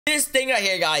This thing right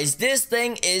here, guys, this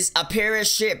thing is a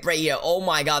parachute right here. Oh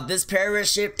my god, this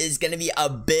parachute is gonna be a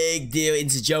big deal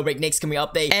into Jailbreak next coming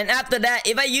update. And after that,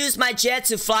 if I use my jet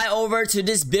to fly over to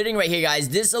this building right here, guys,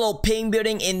 this little pink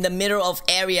building in the middle of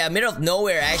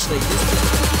nowhere actually.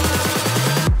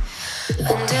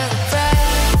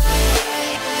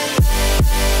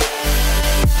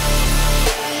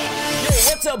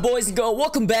 What's up, boys and girls?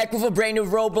 Welcome back with a brand new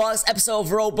Roblox episode of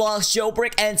Roblox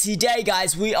Jailbreak. And today,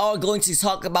 guys, we are going to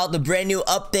talk about the brand new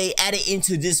update added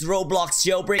into this Roblox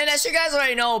Jailbreak. And as you guys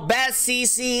already know, Bad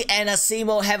CC and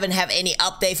Asimo haven't had any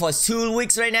update for 2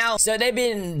 weeks right now. So they've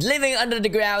been living under the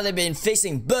ground. They've been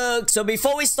fixing bugs. So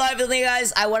before we start everything,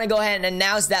 guys, I want to go ahead and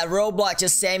announce that Roblox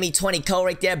just sent me 20 code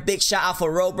right there. Big shout out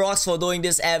for Roblox for doing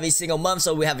this every single month,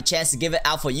 so we have a chance to give it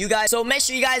out for you guys. So make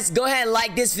sure you guys go ahead and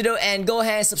like this video and go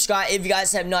ahead and subscribe if you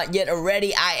guys have not yet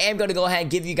already. I am gonna go ahead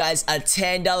and give you guys a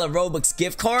 $10 Robux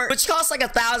gift card, which costs like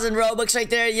 1,000 Robux right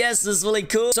there. Yes, this is really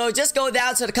cool. So just go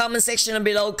down to the comment section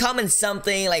below, comment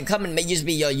something, like comment, may just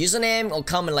be your username or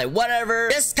comment like whatever.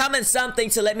 Just comment something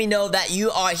to let me know that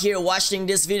you are here watching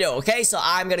this video, okay? So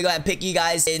I'm gonna go ahead and pick you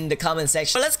guys in the comment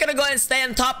section. But let's gonna go ahead and stay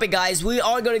on topic, guys. We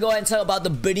are gonna go ahead and talk about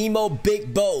the Benimo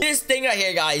big boat. This thing right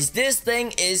here, guys, this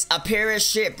thing is a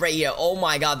parachute right here. Oh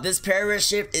my god, this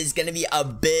parachute is gonna be a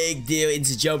big deal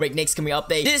into Jailbreak next coming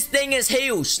update. This thing is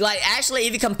huge. Like, actually,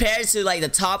 if you compare it to like the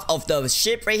top of the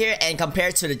ship right here and compare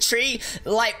it to the tree,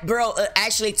 like, bro,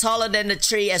 actually taller than the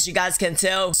tree, as you guys can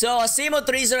tell. So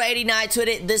Asimo3089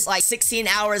 tweeted this like 16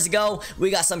 hours ago. We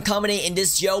got some comedy in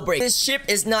this Jailbreak. This ship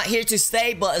is not here to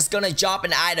stay, but it's gonna drop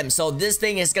an item. So this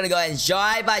thing is gonna go ahead and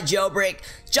drive by Jailbreak,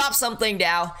 drop something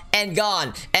down, and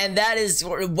gone. And that is,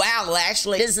 wow,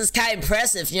 actually, this is kind of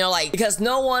impressive, you know, like, because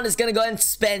no one is gonna go ahead and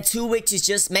spend 2 weeks to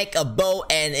just make a boat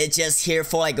and it's just here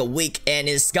for like a week and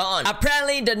it's gone.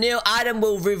 Apparently, the new item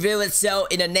will reveal itself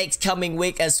in the next coming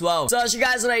week as well. So as you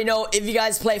guys already know, if you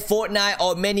guys play Fortnite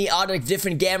or many other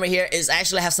different game right here, is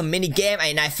actually have some mini game,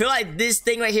 and I feel like this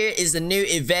thing right here is the new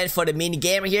event for the mini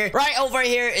game right here. Right over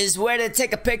here is where they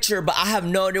take a picture, but I have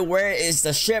no idea where is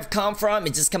the ship come from.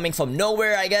 It's just coming from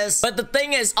nowhere, I guess. But the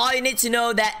thing is, all you need to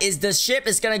know that is the ship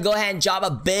is gonna go ahead and drop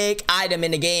a big item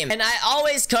in the game. And I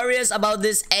always curious about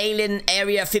this alien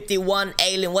area 51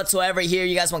 alien whatsoever here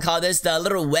you guys want to call this, the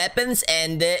little weapons.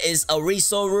 And there is a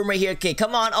resource room right here. Okay,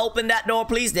 come on, open that door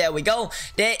please. There we go.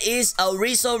 There is a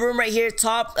resource room right here,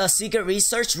 top a secret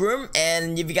research room.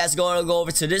 And if you guys go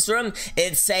over to this room,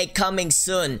 it say coming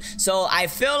soon. So I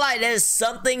feel like there's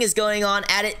something is going on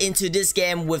added into this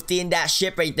game within that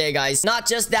ship right there, guys. Not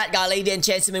just that, guys, ladies and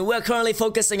gentlemen, we're currently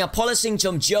focusing on polishing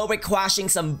some jailbreak, crashing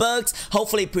some bugs,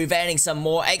 hopefully preventing some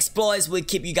more exploits. We'll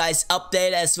keep you guys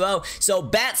updated as well. So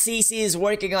Bad CC is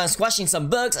working on squashing some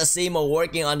bugs, Asimo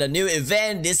working on the new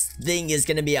event. This thing is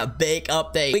gonna be a big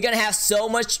update. We're gonna have so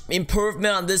much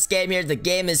improvement on this game here. The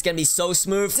game is gonna be so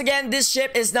smooth. So again, this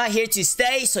ship is not here to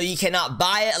stay, so you cannot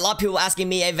buy it. A lot of people asking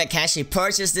me if I can actually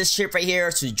purchase this ship right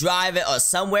here to drive it or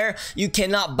somewhere. You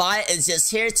cannot buy it. It's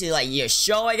just here to like your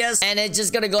show, I guess. And it's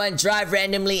just gonna go and drive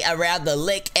randomly around the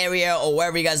lake area or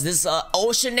wherever you guys, this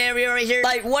ocean area right here.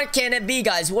 Like, what can it be,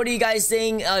 guys? What do you guys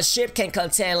think a ship can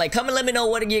contain? Like, come and let me know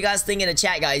what you guys think in the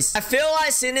chat, guys. I feel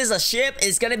like since it's a ship,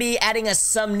 it's gonna be adding us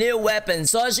some new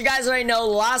weapons. So as you guys already know,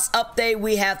 last update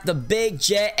we have the big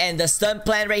jet and the stun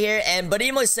plant right here, and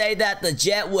Benimo say that the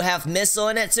jet will have missile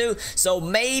in it too. So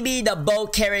maybe the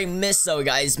boat carrying missile,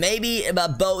 guys. Maybe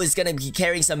the boat is gonna be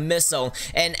carrying some missile,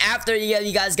 and after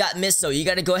you guys got missile, you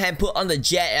gotta go ahead and put on the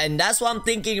jet. And that's what I'm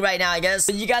thinking right now, I guess.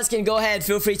 But you guys can go ahead,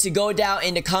 feel free to go down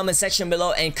in the comment section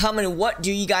below and comment what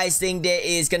do you guys think there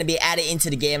is gonna be added into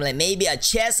the game. Like maybe a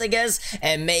chest, I guess,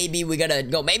 and maybe we're gonna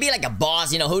go maybe like a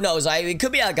boss, you know, who knows, right? It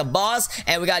could be like a boss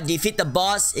and we gotta defeat the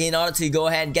boss in order to go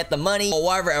ahead and get the money or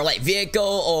whatever, or like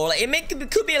vehicle, or like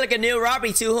it could be like a new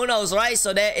robbery too, who knows, right?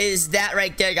 So there is that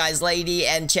right there, guys, lady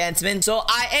and gentlemen. So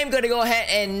I am gonna go ahead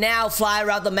and now fly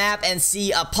around the map and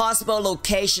see a possible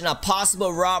location, a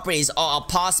possible robberies, or a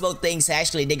possible things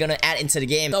actually they're gonna add into the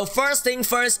game. So first thing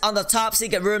first, on the top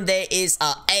secret room there is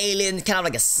a alien, kind of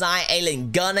like a sign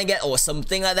alien gun, I guess, or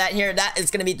something like that here. That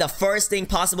is gonna be the first thing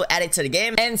possible added to the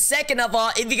game. And second of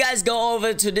all, if you guys go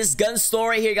over to this gun store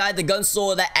right here, guys, the gun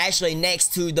store that actually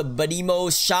next to the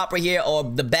Benimo shop right here, or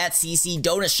the Bad CC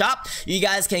donut shop, you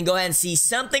guys can go ahead and see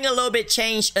something a little bit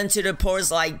changed into the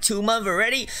past like 2 months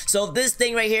already. So this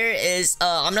thing right here is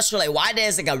I'm not sure like why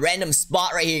there's like a random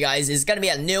spot right here, guys. It's gonna be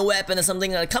a new weapon or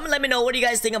something. Come and let me know what do you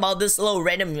guys think about this little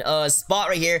random spot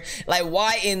right here. Like,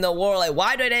 why in the world, like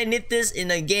why do they need this in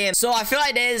the game? So I feel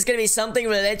like there is gonna be something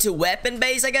related to weapon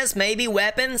based accessories, I guess. Maybe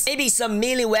weapons. Maybe some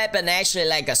melee weapon, actually,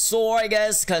 like a sword, I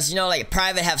guess. Because, you know, like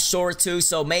private have sword too.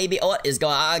 So maybe, oh, what is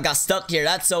going on? I got stuck here.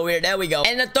 That's so weird. There we go.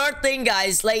 And the third thing,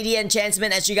 guys, lady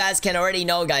enchantment, as you guys can already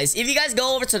know, guys. If you guys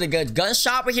go over to the gun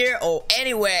shop right here, or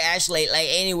anywhere, actually, like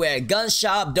anywhere, gun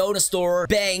shop, donut store,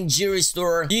 bang, jewelry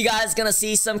store, you guys gonna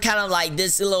see some kind of like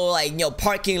this little, like, you know,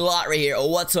 parking lot right here, or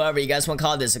whatsoever you guys want to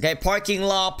call this, okay? Parking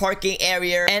lot, parking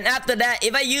area. And after that,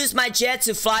 if I use my jet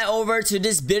to fly over to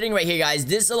this building right here, guys,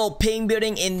 this little pink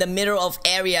building in the middle of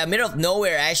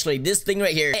nowhere, actually, this thing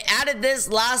right here, I added this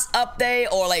last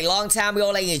update, or like long time ago,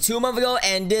 like 2 months ago,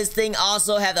 and this thing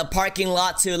also have a parking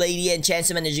lot to lady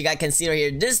enchantment, as you guys can see right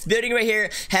here. This building right here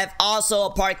have also a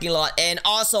parking lot and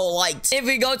also lights. If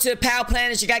we go to power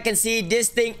plant, as you guys can see, this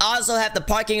thing also have the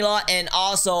parking lot and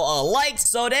also a light.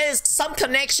 So there's some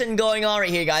connection going on right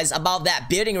here, guys, about that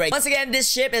building right. Once again, this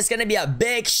ship is gonna be a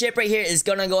big ship right here. It's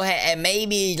gonna go ahead and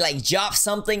maybe like drop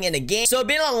something in the game. So it's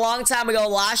been a long time ago.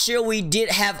 Last year we did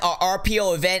have our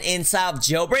RPO event inside of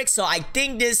Jailbreak, so I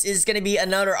think this is gonna be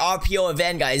another RPO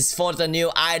event, guys, for the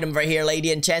new item right here,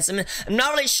 lady enchantment. I'm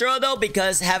not really sure though,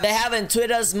 because they haven't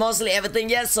tweeted us mostly everything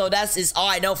yet, so that is all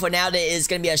I know for now. There is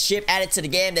gonna be a ship added to the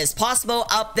game. There's possible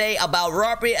update about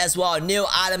robbery as well, a new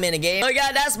item in the game. So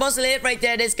yeah, that's mostly it right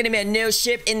there. There's gonna be a new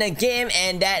ship in the game,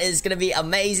 and that is gonna be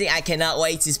amazing. I cannot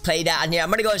wait to play that on here. I'm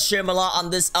gonna go and stream a lot on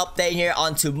this update here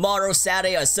on tomorrow,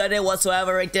 Saturday or Sunday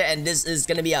whatsoever right there, and this is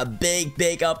gonna be a big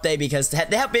update because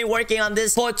they have been working on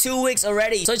this for 2 weeks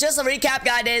already. So just a recap,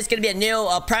 guys, there's gonna be a new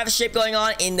private ship going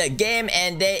on in the game,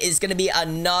 and there is gonna be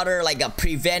another like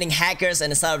preventing hackers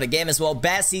inside of the game as well.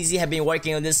 Bad CZ have been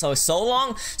working on this for so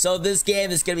long, so this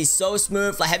game is gonna be so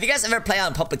smooth. Like, have you guys ever played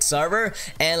on a public server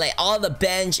and like all the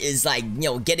bench is like, you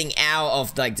know, getting out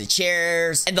of like the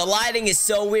chairs, and the lighting is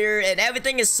so weird, and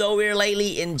everything is so weird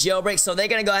lately in Jailbreak? So they're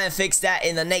gonna go ahead and fix that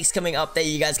in the next coming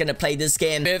update. You guys gonna play this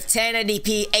game with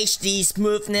 1080p HD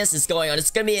smoothness is going on.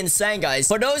 It's gonna be insane, guys.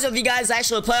 For those of you guys that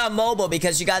actually play on mobile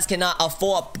because you guys cannot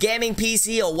afford a gaming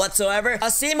PC or whatsoever,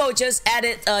 Asimo just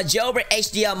added Jailbreak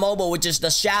HD on mobile, which is the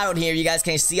shadow here you guys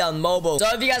can see on mobile. So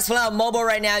if you guys play on mobile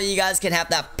right now, you guys can have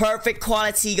that perfect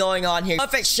quality going on here,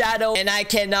 perfect shadow, and I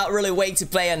cannot really wait to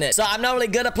play on it. So I'm not really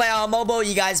good at playing on mobile.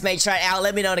 You guys may try it out.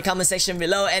 Let me know in the comment section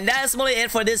below. And that's really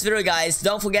it for this video, guys.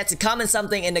 Don't forget to comment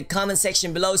something in the comment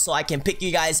section below so I can pick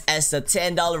you guys as the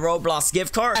 $10 Roblox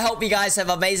gift card. I hope you guys have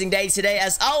an amazing day today.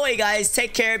 As always, guys,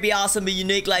 take care, be awesome, be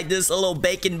unique like this little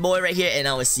bacon boy right here, and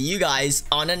I will see you guys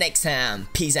on the next time.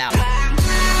 Peace out.